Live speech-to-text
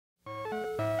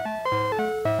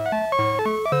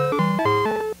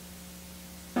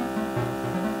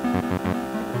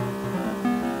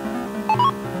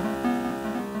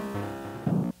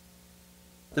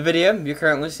The video you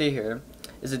currently see here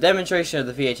is a demonstration of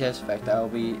the VHS effect that I will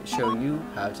be showing you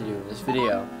how to do in this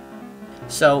video.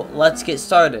 So let's get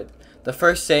started. The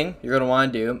first thing you're going to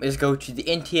want to do is go to the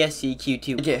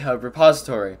ntscQT GitHub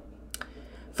repository.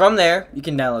 From there, you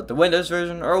can download the Windows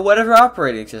version or whatever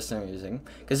operating system you're using,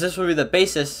 because this will be the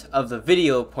basis of the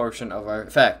video portion of our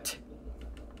effect.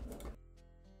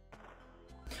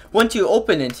 Once you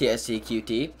open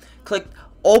ntscQT, click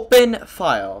Open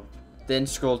File, then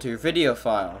scroll to your video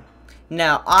file.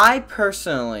 Now, I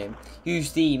personally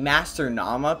use the Master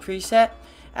Nama preset,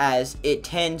 as it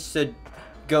tends to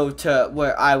go to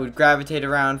where I would gravitate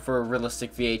around for a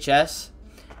realistic VHS.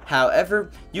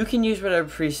 However, you can use whatever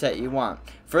preset you want.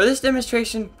 For this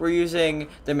demonstration, we're using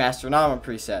the Master Nama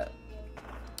preset.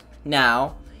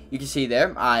 Now, you can see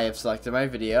there, I have selected my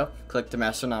video, click the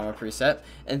Master Nama preset,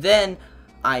 and then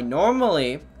I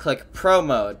normally click Pro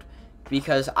Mode,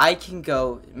 because I can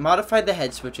go modify the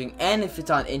head switching and if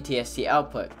it's on NTSC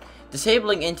output.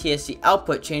 Disabling NTSC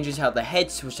output changes how the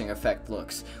head switching effect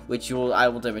looks, which I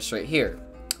will demonstrate here.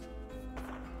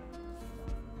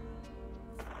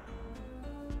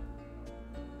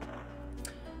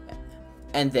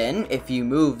 And then, if you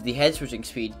move the head switching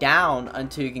speed down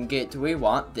until you can get it to where you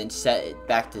want, then set it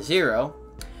back to 0,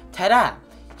 ta-da!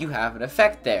 You have an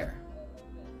effect there.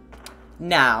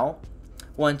 Now,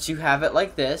 once you have it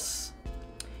like this,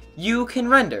 you can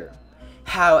render.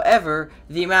 However,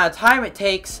 the amount of time it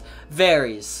takes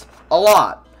varies a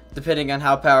lot, depending on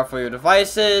how powerful your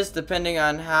device is, depending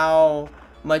on how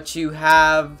much you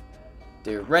have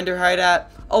the render height at,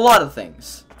 a lot of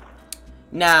things.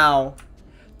 Now,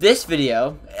 this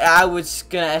video, I was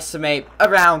gonna estimate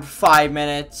around 5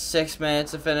 minutes, 6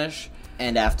 minutes to finish.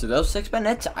 And after those 6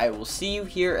 minutes, I will see you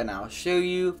here and I'll show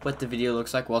you what the video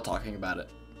looks like while talking about it.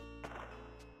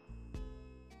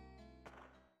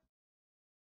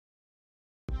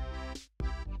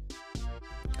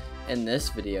 In this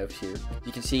video here,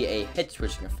 you can see a head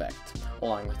switching effect.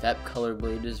 Along with that, color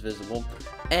bleed is visible,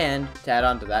 and to add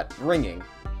on to that, ringing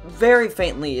very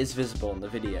faintly is visible in the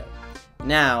video.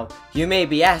 Now, you may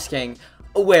be asking,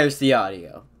 where's the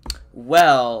audio?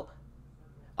 Well,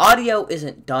 audio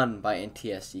isn't done by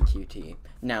ntscQT.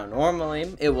 Now,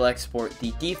 normally, it will export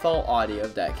the default audio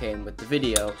that came with the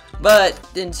video, but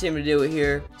didn't seem to do it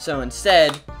here, so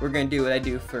instead, we're going to do what I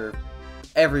do for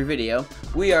every video.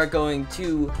 We are going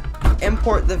to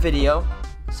import the video's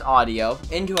audio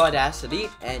into Audacity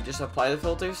and just apply the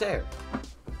filters there.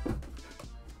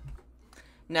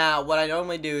 Now, what I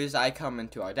normally do is I come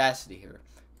into Audacity here,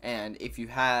 and if you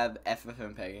have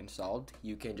FFmpeg installed,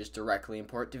 you can just directly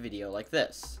import the video like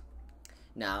this.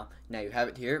 Now you have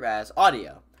it here as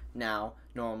audio. Now,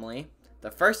 normally,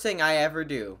 the first thing I ever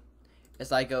do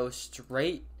is I go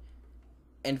straight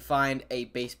and find a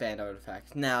baseband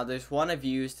artifact. Now, there's one I've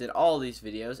used in all these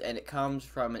videos, and it comes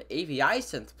from an AVI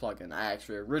synth plugin I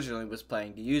actually originally was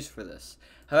planning to use for this.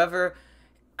 However,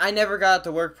 I never got it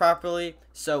to work properly,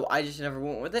 so I just never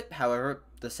went with it. However,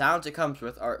 the sounds it comes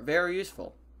with are very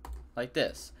useful, like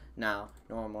this. Now,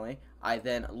 normally, I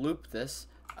then loop this,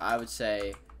 I would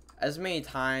say, as many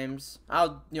times.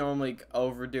 I'll normally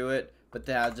overdo it, but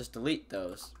then I'll just delete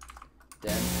those.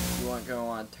 Then, you want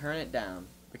to turn it down,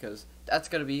 because that's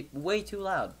going to be way too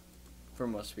loud for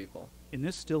most people. In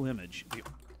this still image,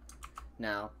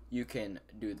 now, you can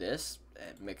do this,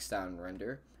 mix down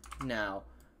render. Now,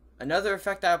 another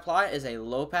effect I apply is a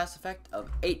low pass effect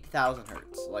of 8,000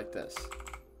 Hertz, like this.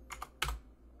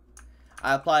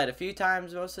 I apply it a few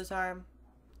times most of the time.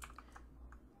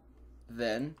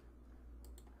 Then,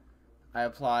 I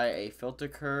apply a filter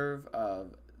curve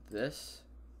of this,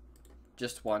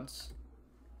 just once.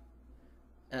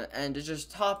 And to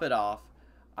just top it off,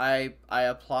 I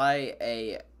apply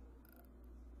a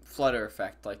flutter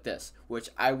effect like this, which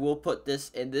I will put this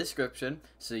in the description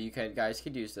so you guys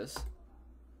can use this.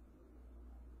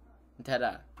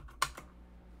 Ta-da.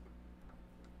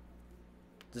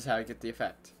 This is how I get the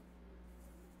effect.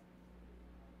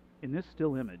 in this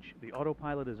still image, the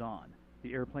autopilot is on.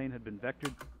 The airplane had been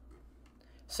vectored.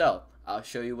 So, I'll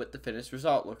show you what the finished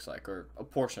result looks like, or a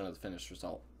portion of the finished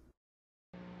result.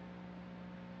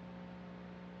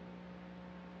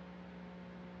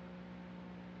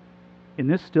 In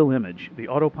this still image, the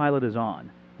autopilot is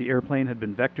on. The airplane had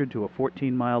been vectored to a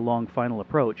 14-mile-long final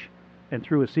approach, and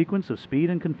through a sequence of speed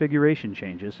and configuration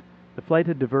changes, the flight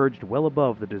had diverged well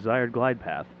above the desired glide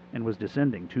path and was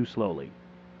descending too slowly.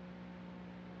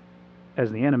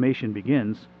 As the animation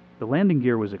begins, the landing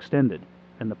gear was extended,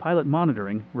 and the pilot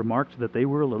monitoring remarked that they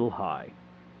were a little high.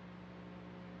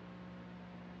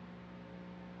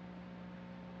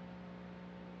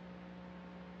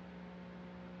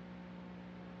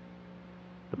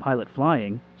 The pilot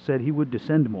flying said he would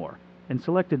descend more and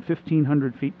selected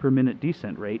 1,500 feet per minute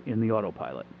descent rate in the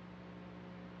autopilot.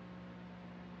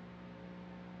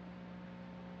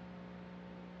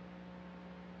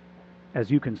 As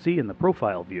you can see in the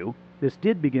profile view, this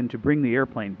did begin to bring the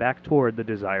airplane back toward the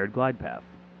desired glide path.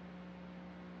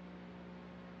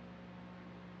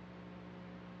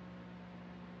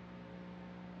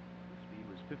 Speed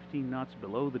was 15 knots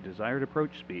below the desired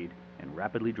approach speed and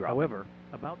rapidly dropping. However,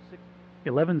 about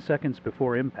 11 seconds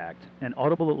before impact, an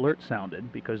audible alert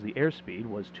sounded because the airspeed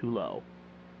was too low.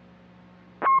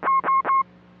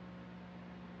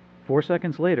 4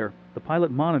 seconds later, the pilot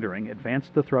monitoring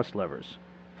advanced the thrust levers,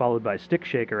 followed by stick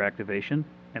shaker activation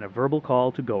and a verbal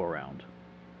call to go around.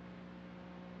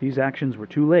 These actions were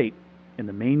too late, and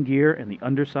the main gear and the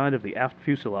underside of the aft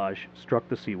fuselage struck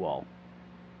the seawall.